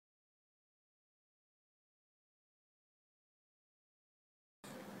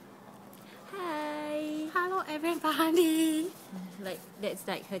boyfriend party. Like that's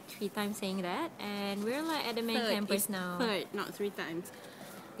like her 3 times saying that, and we're like at the main campus now. Third, not 3 times.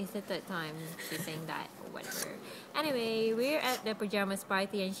 It's the 3rd time she's saying that or whatever. Anyway, we're at the pajamas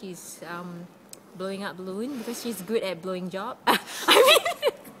party and she's blowing up balloon because she's good at blowing job. I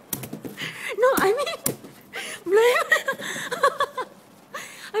mean blowing.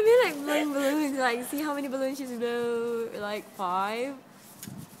 I mean like blowing balloons. Like see how many balloons she's blow? Like 5.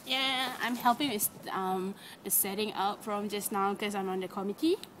 Yeah, I'm helping with the setting up from just now because I'm on the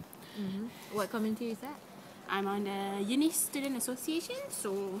committee. What committee is that? I'm on the Uni Student Association,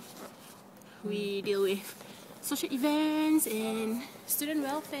 so we deal with social events and student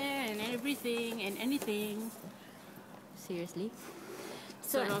welfare and everything and anything. Seriously?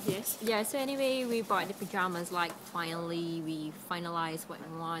 Sort of, yes. Yeah, so anyway, we bought the pajamas, like finally we finalized what we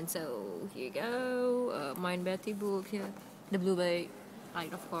want. So here you go, mine Betty book here, the blue bag,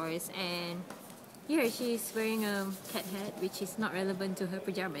 like of course, and here she's wearing a cat hat, which is not relevant to her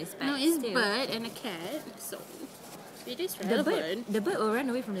pajamas, but No, it's still. bird and a cat, so it is relevant. The bird will run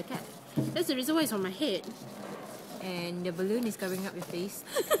away from the cat. That's the reason why it's on my head. And the balloon is covering up your face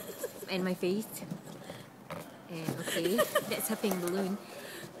and my face. And okay, that's a pink balloon.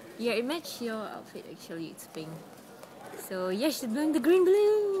 Yeah, it matched your outfit actually. It's pink. So yeah, she's blowing the green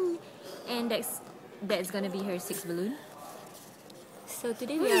balloon, and that's gonna be her 6th balloon. So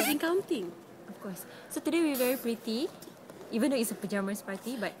today we are counting. Of course. So today we're very pretty, even though it's a pajamas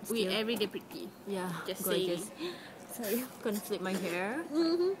party, but still. We everyday pretty. Yeah, Just gorgeous. saying. Sorry, gonna flip my hair.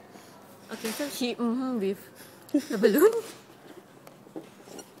 Okay, so she with the balloon.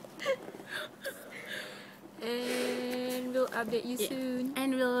 And we'll update you soon.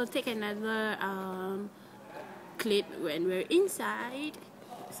 And we'll take another clip when we're inside.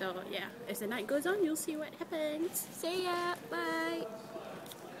 So yeah, as the night goes on, you'll see what happens. See ya. Bye.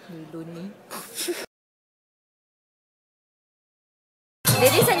 You lonely.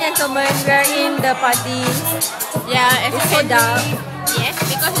 Ladies and gentlemen, we're in the party. Yeah, It's so dark. Yes,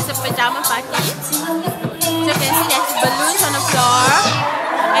 because it's a pajama party. So you can see there's balloons on the floor,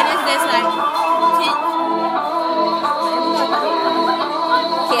 and then there's like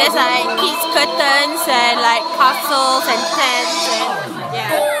kids curtains and like castles and tents and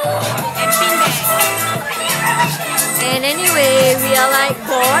and beanbags. And anyway, we are like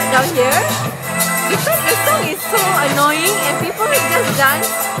bored down here because the song is so annoying and people just dance.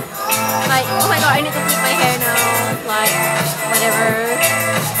 Like, oh my god, I need to keep my hair now. Like, whatever.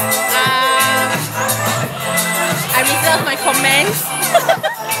 I reserve my comments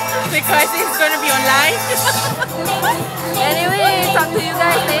because it's gonna be online. Anyway, talk to you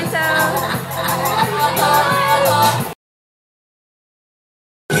guys later.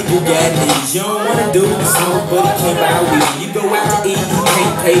 Bugattis, you don't wanna do the smoke, but it can't buy weed. You go out to eat, you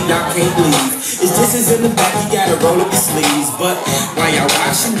can't pay, y'all can't leave. It's just as in the back, you gotta roll up your sleeves. But while y'all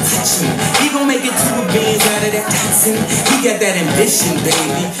watching, teaching, he gon' make it 2 beans out of that Tyson. He got that ambition,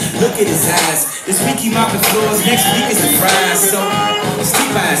 baby. Look at his eyes. This week he mopping floors, next week is the fries. So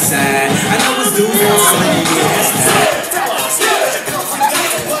stay by his side. I know his dudes want some of you, that's time.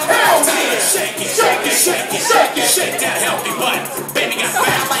 Shake that healthy butt. Baby got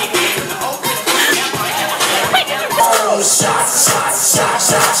fat like in the open.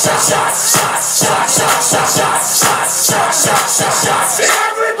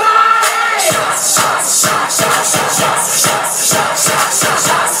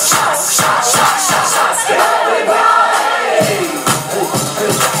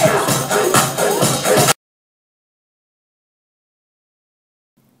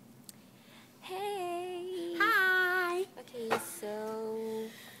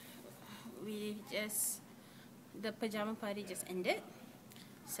 The pajama party just ended,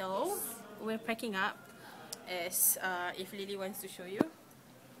 so we're packing up. As if Lily wants to show you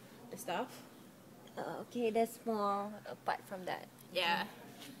the stuff. Okay, there's more apart from that. Yeah.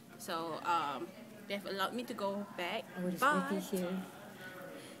 So they've allowed me to go back. Oh, there's security here.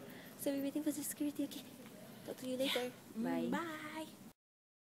 So we're waiting for the security. Okay, talk to you later. Bye. Bye.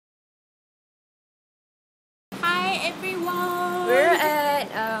 Hi everyone. We're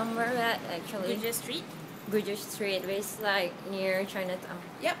at actually Gurja Street. Gurja Street, which is like near Chinatown.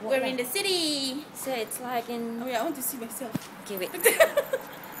 Yep, we're in the city. So it's like in. Oh yeah, I want to see myself. Okay, wait. Okay.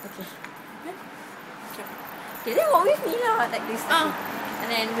 Okay, then walk with me lah, like this. And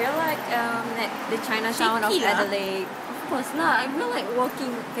then we're like at the Chinatown of Adelaide. Of course lah, we're like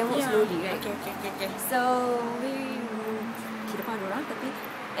walking, can walk slowly, right? Okay. So we di depan orang, tapi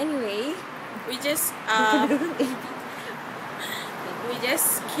anyway, we just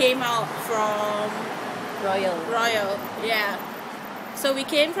came out from Royal. Yeah. So we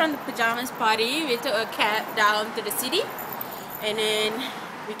came from the Pyjamas party. We took a cab down to the city, and then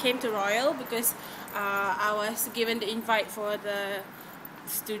we came to Royal because I was given the invite for the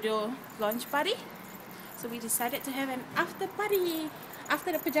studio launch party. So we decided to have an after party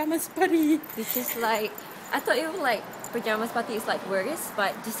after the Pyjamas party. Which is like, I thought it was like Pyjamas party is like worse,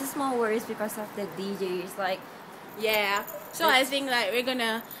 but this is more worse because of the DJ. It's like, Yeah. So I think like we're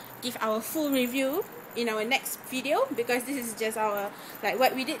gonna give our full review in our next video because this is just our like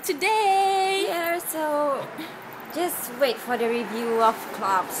what we did today. yeah, so just wait for the review of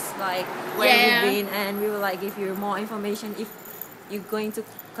clubs, like where Yeah. we've been, and we will like give you more information if you're going to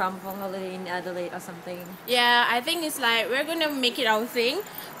come for holiday in Adelaide or something. Yeah, I think it's like we're gonna make it our thing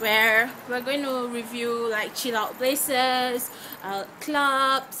where we're going to review like chill out places,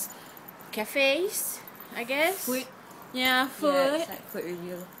 clubs, cafes, I guess. Food. Yeah, Yeah, food. it's like food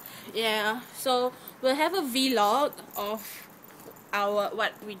review. Yeah. So we'll have a vlog of our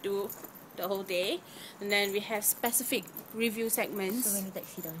what we do the whole day, and then we have specific review So segments. many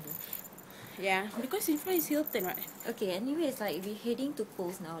taxi down here. Yeah, because in front is Hilton, right? Okay, anyways, like we're heading to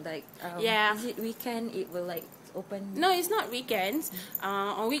Pools now. Like, Yeah. is it weekend? It will like open. No, it's not weekends.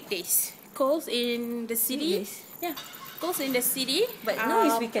 On weekdays. Coles in the city. Weekdays? Yeah, Coles in the city. But no,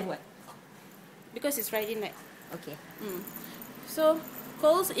 it's weekend. What? Because it's Friday night. Okay. So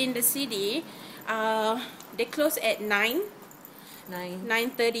Coles in the city, they close at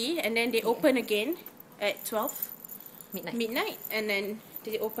 9:30, and then they open again at 12 Midnight. midnight, and then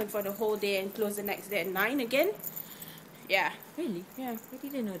they open for the whole day and close the next day at 9 again. Yeah, Really? yeah. I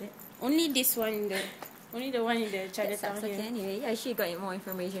didn't know that. Only this one in the, only the one in the That Chinatown sucks. Okay, here. anyway, yeah, she got more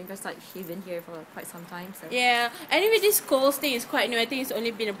information because like she's been here for quite some time. So Yeah. Anyway, this Coles thing is quite new. I think it's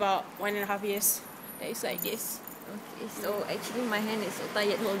only been about 1.5 years that it's like this. Okay, so actually my hand is so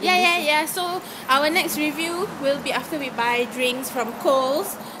tired holding Yeah. this. So our next review will be after we buy drinks from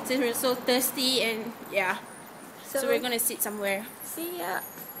Coles, since we're so thirsty, and yeah. So we're gonna sit somewhere. see ya.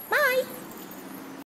 Bye.